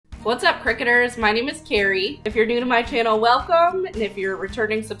What's up, Cricketers? My name is Carrie. If you're new to my channel, welcome, and if you're a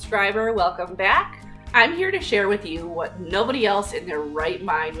returning subscriber, welcome back. I'm here to share with you what nobody else in their right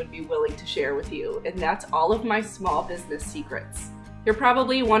mind would be willing to share with you, and that's all of my small business secrets. You're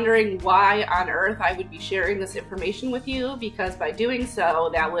probably wondering why on earth I would be sharing this information with you, because by doing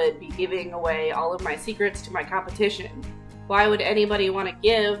so, that would be giving away all of my secrets to my competition. Why would anybody want to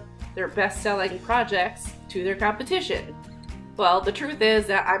give their best-selling projects to their competition? Well, the truth is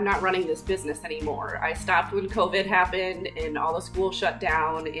that I'm not running this business anymore. I stopped when COVID happened and all the schools shut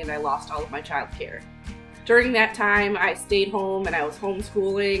down and I lost all of my childcare. During that time, I stayed home and I was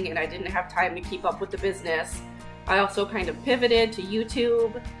homeschooling and I didn't have time to keep up with the business. I also kind of pivoted to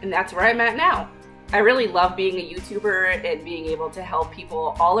YouTube, and that's where I'm at now. I really love being a YouTuber and being able to help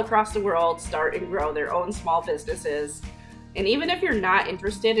people all across the world start and grow their own small businesses. And even if you're not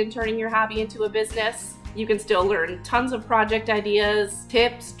interested in turning your hobby into a business, you can still learn tons of project ideas,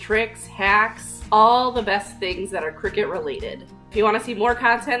 tips, tricks, hacks, all the best things that are Cricut related. If you want to see more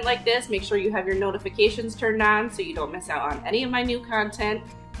content like this, make sure you have your notifications turned on so you don't miss out on any of my new content.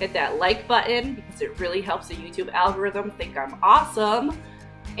 Hit that like button because it really helps the YouTube algorithm think I'm awesome,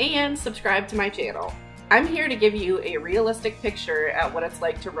 and subscribe to my channel. I'm here to give you a realistic picture at what it's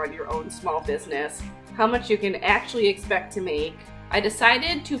like to run your own small business, how much you can actually expect to make. I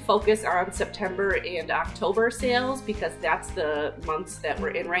decided to focus on September and October sales because that's the months that we're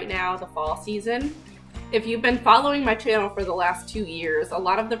in right now, the fall season. If you've been following my channel for the last 2 years, a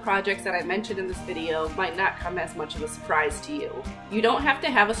lot of the projects that I mentioned in this video might not come as much of a surprise to you. You don't have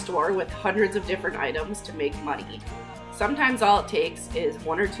to have a store with hundreds of different items to make money. Sometimes all it takes is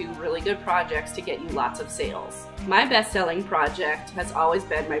 1 or 2 really good projects to get you lots of sales. My best-selling project has always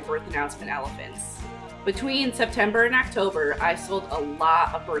been my birth announcement elephants. Between September and October, I sold a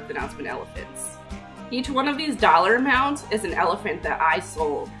lot of birth announcement elephants. Each one of these dollar amounts is an elephant that I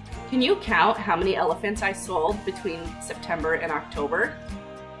sold. Can you count how many elephants I sold between September and October?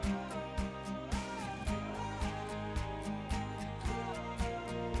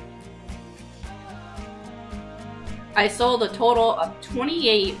 I sold a total of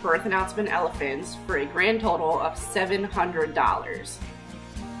 28 birth announcement elephants for a grand total of $700.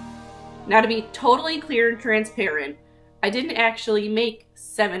 Now, to be totally clear and transparent, I didn't actually make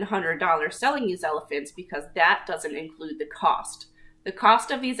 $700 selling these elephants because that doesn't include the cost. The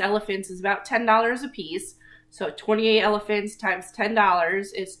cost of these elephants is about $10 a piece, so 28 elephants times $10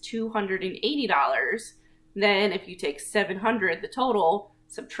 is $280. Then if you take $700, the total,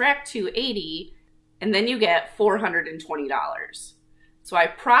 subtract $280, and then you get $420. So I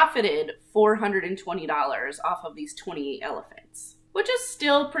profited $420 off of these 28 elephants, which is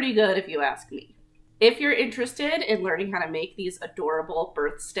still pretty good if you ask me. If you're interested in learning how to make these adorable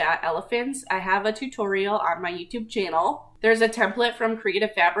birth stat elephants, I have a tutorial on my YouTube channel. There's a template from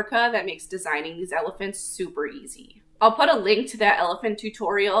Creative Fabrica that makes designing these elephants super easy. I'll put a link to that elephant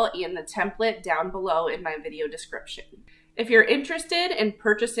tutorial and the template down below in my video description. If you're interested in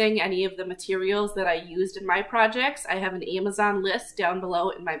purchasing any of the materials that I used in my projects, I have an Amazon list down below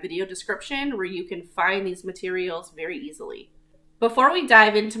in my video description where you can find these materials very easily. Before we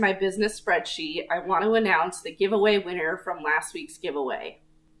dive into my business spreadsheet, I want to announce the giveaway winner from last week's giveaway.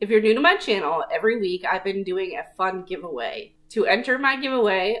 If you're new to my channel, every week I've been doing a fun giveaway. To enter my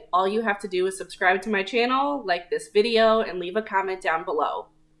giveaway, all you have to do is subscribe to my channel, like this video, and leave a comment down below.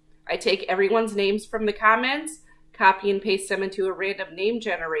 I take everyone's names from the comments, copy and paste them into a random name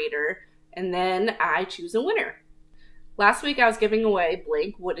generator, and then I choose a winner. Last week I was giving away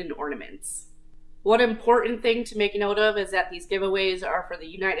blank wooden ornaments. One important thing to make note of is that these giveaways are for the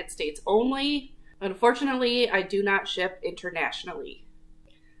United States only. Unfortunately, I do not ship internationally.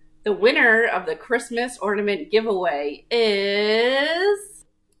 The winner of the Christmas ornament giveaway is...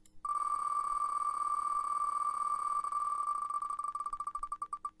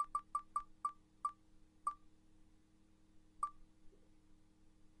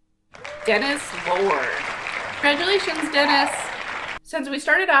 Dennis Lord. Congratulations, Dennis! Since we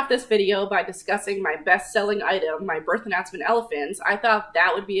started off this video by discussing my best-selling item, my birth announcement elephants, I thought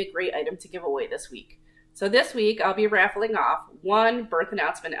that would be a great item to give away this week. So this week, I'll be raffling off 1 birth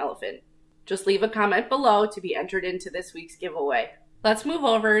announcement elephant. Just leave a comment below to be entered into this week's giveaway. Let's move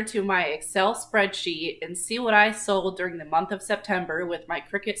over to my Excel spreadsheet and see what I sold during the month of September with my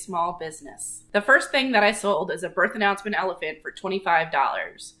Cricut small business. The first thing that I sold is a birth announcement elephant for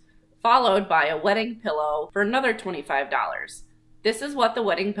 $25, followed by a wedding pillow for another $25. This is what the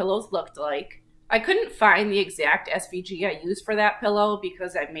wedding pillows looked like. I couldn't find the exact SVG I used for that pillow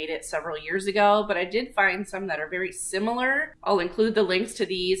because I made it several years ago, but I did find some that are very similar. I'll include the links to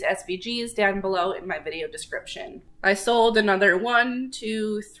these SVGs down below in my video description. I sold another 1,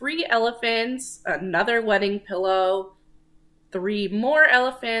 2, 3 elephants, another wedding pillow, 3 more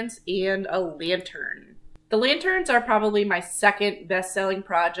elephants, and a lantern. The lanterns are probably my second best-selling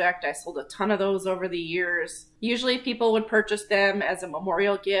project. I sold a ton of those over the years. Usually people would purchase them as a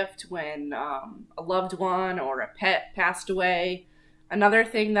memorial gift when a loved one or a pet passed away. Another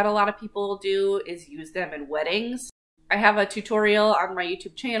thing that a lot of people do is use them in weddings. I have a tutorial on my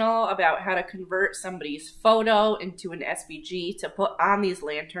YouTube channel about how to convert somebody's photo into an SVG to put on these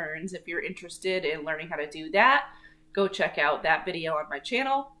lanterns. If you're interested in learning how to do that, go check out that video on my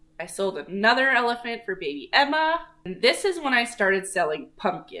channel. I sold another elephant for baby Emma, and this is when I started selling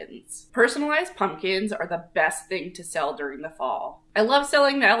pumpkins. Personalized pumpkins are the best thing to sell during the fall. I love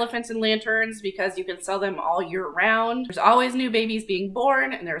selling the elephants and lanterns because you can sell them all year round. There's always new babies being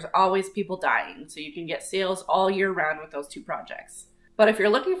born, and there's always people dying, so you can get sales all year round with those 2 projects. But if you're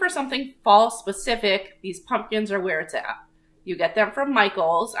looking for something fall specific, these pumpkins are where it's at. You get them from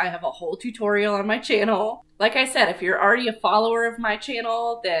Michael's. I have a whole tutorial on my channel. Like I said, if you're already a follower of my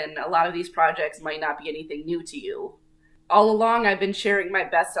channel, then a lot of these projects might not be anything new to you. All along, I've been sharing my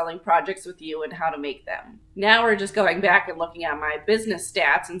best-selling projects with you and how to make them. Now we're just going back and looking at my business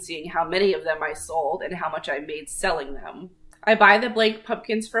stats and seeing how many of them I sold and how much I made selling them. I buy the blank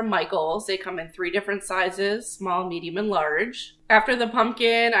pumpkins from Michael's. They come in 3 different sizes, small, medium, and large. After the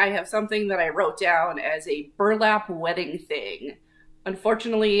pumpkin, I have something that I wrote down as a burlap wedding thing.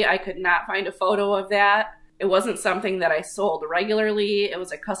 Unfortunately, I could not find a photo of that. It wasn't something that I sold regularly. It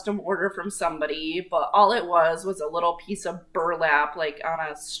was a custom order from somebody, but all it was a little piece of burlap, like on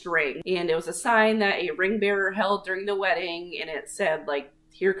a string. And it was a sign that a ring bearer held during the wedding, and it said, like,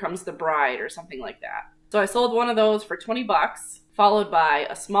 "Here comes the bride," or something like that. So I sold one of those for 20 bucks, followed by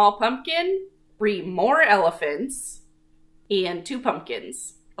a small pumpkin, 3 more elephants, and 2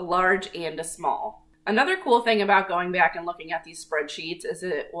 pumpkins, a large and a small. Another cool thing about going back and looking at these spreadsheets is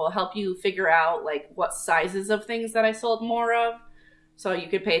it will help you figure out like what sizes of things that I sold more of. So you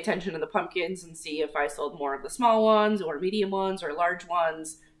could pay attention to the pumpkins and see if I sold more of the small ones or medium ones or large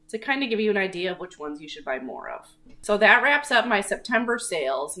ones to kind of give you an idea of which ones you should buy more of. So that wraps up my September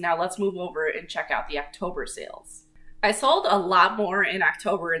sales. Now let's move over and check out the October sales. I sold a lot more in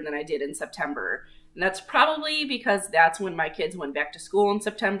October than I did in September. And that's probably because that's when my kids went back to school in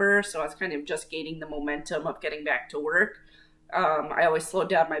September, so I was kind of just gaining the momentum of getting back to work. I always slowed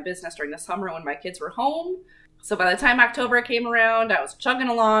down my business during the summer when my kids were home. So by the time October came around, I was chugging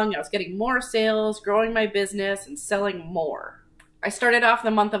along, I was getting more sales, growing my business, and selling more. I started off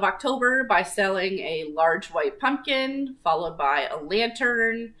the month of October by selling a large white pumpkin, followed by a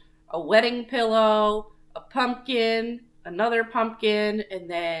lantern, a wedding pillow, a pumpkin, another pumpkin, and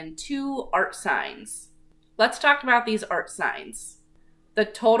then 2 art signs. Let's talk about these art signs. The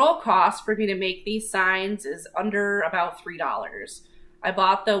total cost for me to make these signs is under about $3. I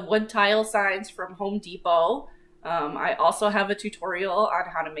bought the wood tile signs from Home Depot. I also have a tutorial on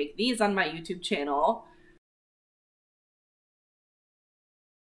how to make these on my YouTube channel.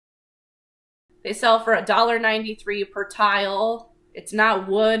 They sell for $1.93 per tile. It's not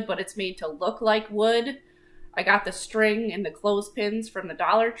wood, but it's made to look like wood. I got the string and the clothespins from the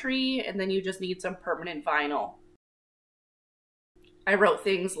Dollar Tree, and then you just need some permanent vinyl. I wrote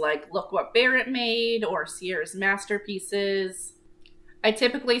things like, "Look what Barrett made," or "Sierra's masterpieces." I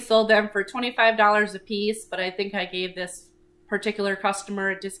typically sold them for $25 a piece, but I think I gave this particular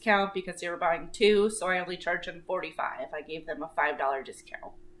customer a discount because they were buying 2, so I only charged them $45. I gave them a $5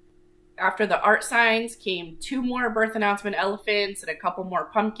 discount. After the art signs came 2 more birth announcement elephants and a couple more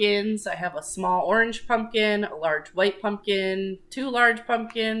pumpkins. I have a small orange pumpkin, a large white pumpkin, 2 large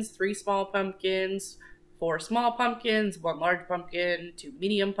pumpkins, 3 small pumpkins, 4 small pumpkins, 1 large pumpkin, 2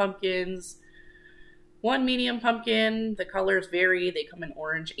 medium pumpkins, 1 medium pumpkin. The colors vary. They come in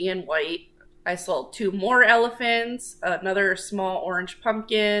orange and white. I sold 2 more elephants, another small orange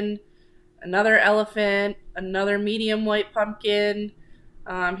pumpkin, another elephant, another medium white pumpkin.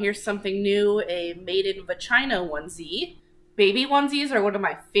 Here's something new, a made in vagina onesie. Baby onesies are one of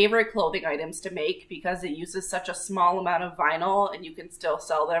my favorite clothing items to make because it uses such a small amount of vinyl and you can still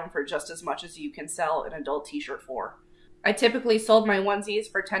sell them for just as much as you can sell an adult t-shirt for. I typically sold my onesies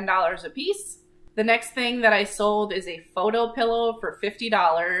for $10 a piece. The next thing that I sold is a photo pillow for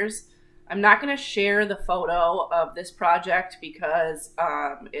 $50. I'm not going to share the photo of this project because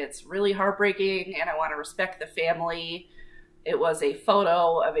it's really heartbreaking and I want to respect the family. It was a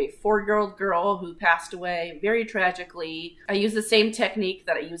photo of a 4-year-old girl who passed away very tragically. I use the same technique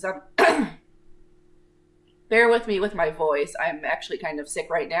that I use on Bear with me with my voice. I'm actually kind of sick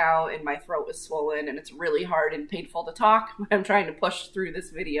right now and my throat is swollen and it's really hard and painful to talk when I'm trying to push through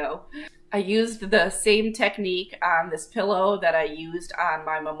this video. I used the same technique on this pillow that I used on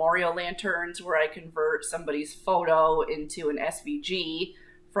my memorial lanterns, where I convert somebody's photo into an SVG.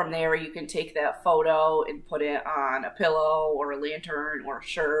 From there, you can take that photo and put it on a pillow or a lantern or a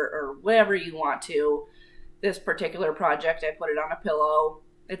shirt or whatever you want to. This particular project, I put it on a pillow.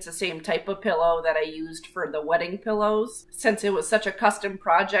 It's the same type of pillow that I used for the wedding pillows. Since it was such a custom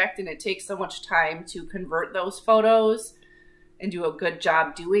project and it takes so much time to convert those photos and do a good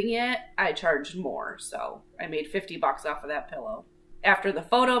job doing it, I charged more. So I made 50 bucks off of that pillow. After the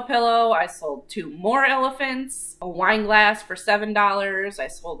photo pillow, I sold 2 more elephants, a wine glass for $7. I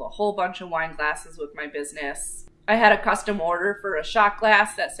sold a whole bunch of wine glasses with my business. I had a custom order for a shot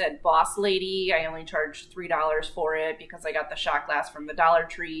glass that said Boss Lady. I only charged $3 for it because I got the shot glass from the Dollar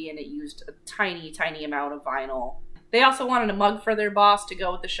Tree and it used a tiny, tiny amount of vinyl. They also wanted a mug for their boss to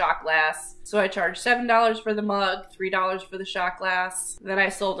go with the shot glass, so I charged $7 for the mug, $3 for the shot glass. Then I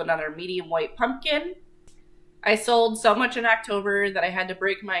sold another medium white pumpkin. I sold so much in October that I had to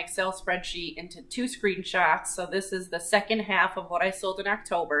break my Excel spreadsheet into 2 screenshots, so this is the second half of what I sold in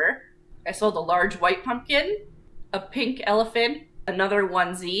October. I sold a large white pumpkin, a pink elephant, another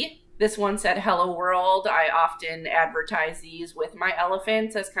onesie. This one said Hello World. I often advertise these with my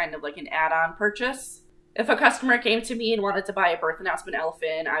elephants as kind of like an add-on purchase. If a customer came to me and wanted to buy a birth announcement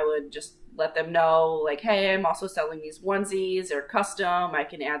elephant, I would just let them know, like, hey, I'm also selling these onesies. They're custom. I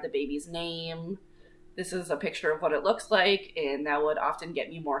can add the baby's name. This is a picture of what it looks like, and that would often get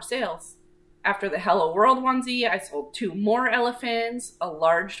me more sales. After the Hello World onesie, I sold 2 more elephants, a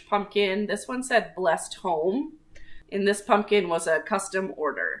large pumpkin. This one said Blessed Home, and this pumpkin was a custom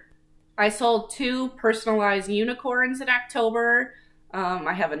order. I sold 2 personalized unicorns in October.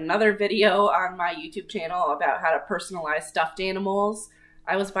 I have another video on my YouTube channel about how to personalize stuffed animals.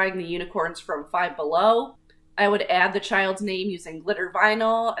 I was buying the unicorns from Five Below. I would add the child's name using glitter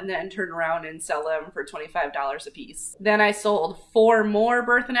vinyl and then turn around and sell them for $25 a piece. Then I sold 4 more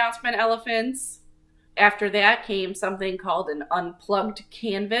birth announcement elephants. After that came something called an unplugged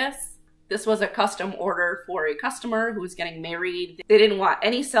canvas. This was a custom order for a customer who was getting married. They didn't want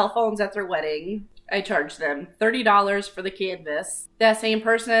any cell phones at their wedding. I charged them $30 for the canvas. That same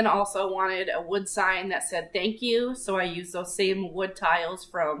person also wanted a wood sign that said thank you, so I used those same wood tiles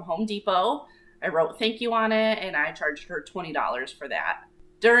from Home Depot. I wrote thank you on it, and I charged her $20 for that.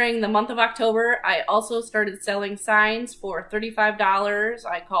 During the month of October, I also started selling signs for $35.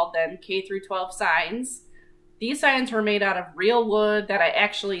 I called them K-12 signs. These signs were made out of real wood that I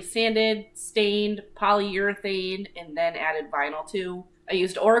actually sanded, stained, polyurethane, and then added vinyl to. I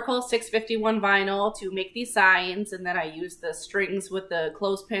used Oracle 651 vinyl to make these signs, and then I used the strings with the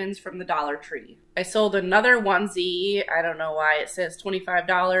clothespins from the Dollar Tree. I sold another onesie. I don't know why it says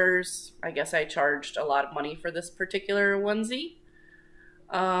 $25. I guess I charged a lot of money for this particular onesie.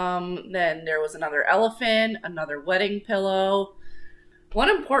 Then there was another elephant, another wedding pillow. One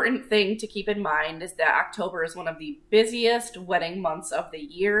important thing to keep in mind is that October is one of the busiest wedding months of the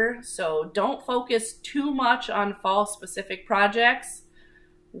year, so don't focus too much on fall-specific projects.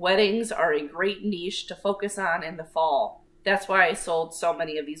 Weddings are a great niche to focus on in the fall. That's why I sold so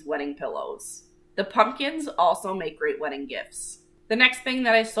many of these wedding pillows. The pumpkins also make great wedding gifts. The next thing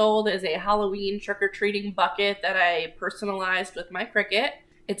that I sold is a Halloween trick-or-treating bucket that I personalized with my Cricut.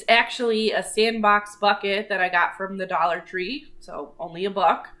 It's actually a sandbox bucket that I got from the Dollar Tree, so only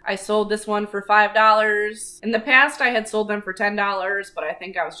 $1. I sold this one for $5. In the past, I had sold them for $10, but I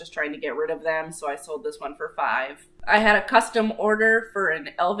think I was just trying to get rid of them, so I sold this one for $5. I had a custom order for an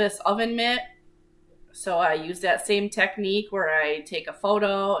Elvis oven mitt, so I used that same technique where I take a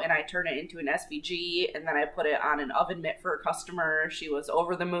photo and I turn it into an SVG, and then I put it on an oven mitt for a customer. She was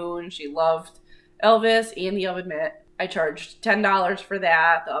over the moon. She loved Elvis and the oven mitt. I charged $10 for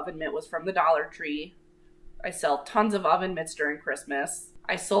that. The oven mitt was from the Dollar Tree. I sell tons of oven mitts during Christmas.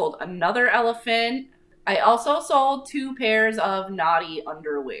 I sold another elephant. I also sold 2 pairs of naughty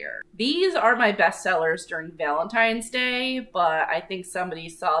underwear. These are my best sellers during Valentine's Day, but I think somebody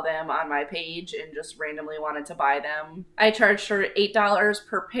saw them on my page and just randomly wanted to buy them. I charged her $8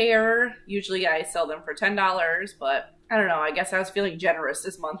 per pair. Usually I sell them for $10, but I don't know, I guess I was feeling generous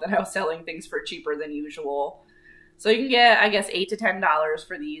this month and I was selling things for cheaper than usual. So you can get, I guess, $8 to $10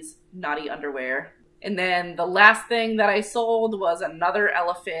 for these naughty underwear. And then the last thing that I sold was another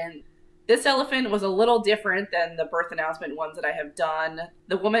elephant. This elephant was a little different than the birth announcement ones that I have done.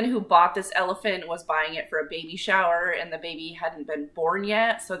 The woman who bought this elephant was buying it for a baby shower, and the baby hadn't been born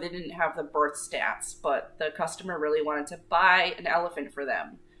yet, so they didn't have the birth stats, but the customer really wanted to buy an elephant for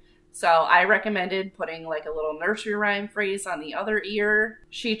them. So I recommended putting like a little nursery rhyme phrase on the other ear.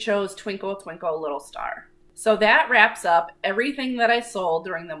 She chose Twinkle, Twinkle, Little Star. So that wraps up everything that I sold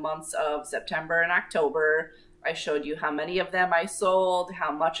during the months of September and October. I showed you how many of them I sold,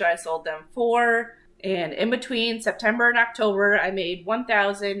 how much I sold them for, and in between September and October, I made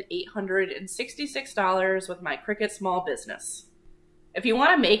 $1,866 with my Cricut small business. If you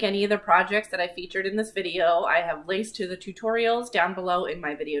want to make any of the projects that I featured in this video, I have links to the tutorials down below in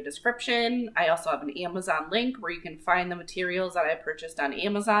my video description. I also have an Amazon link where you can find the materials that I purchased on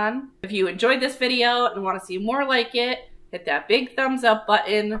Amazon. If you enjoyed this video and want to see more like it, hit that big thumbs up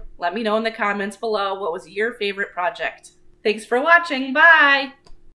button. Let me know in the comments below what was your favorite project. Thanks for watching. Bye!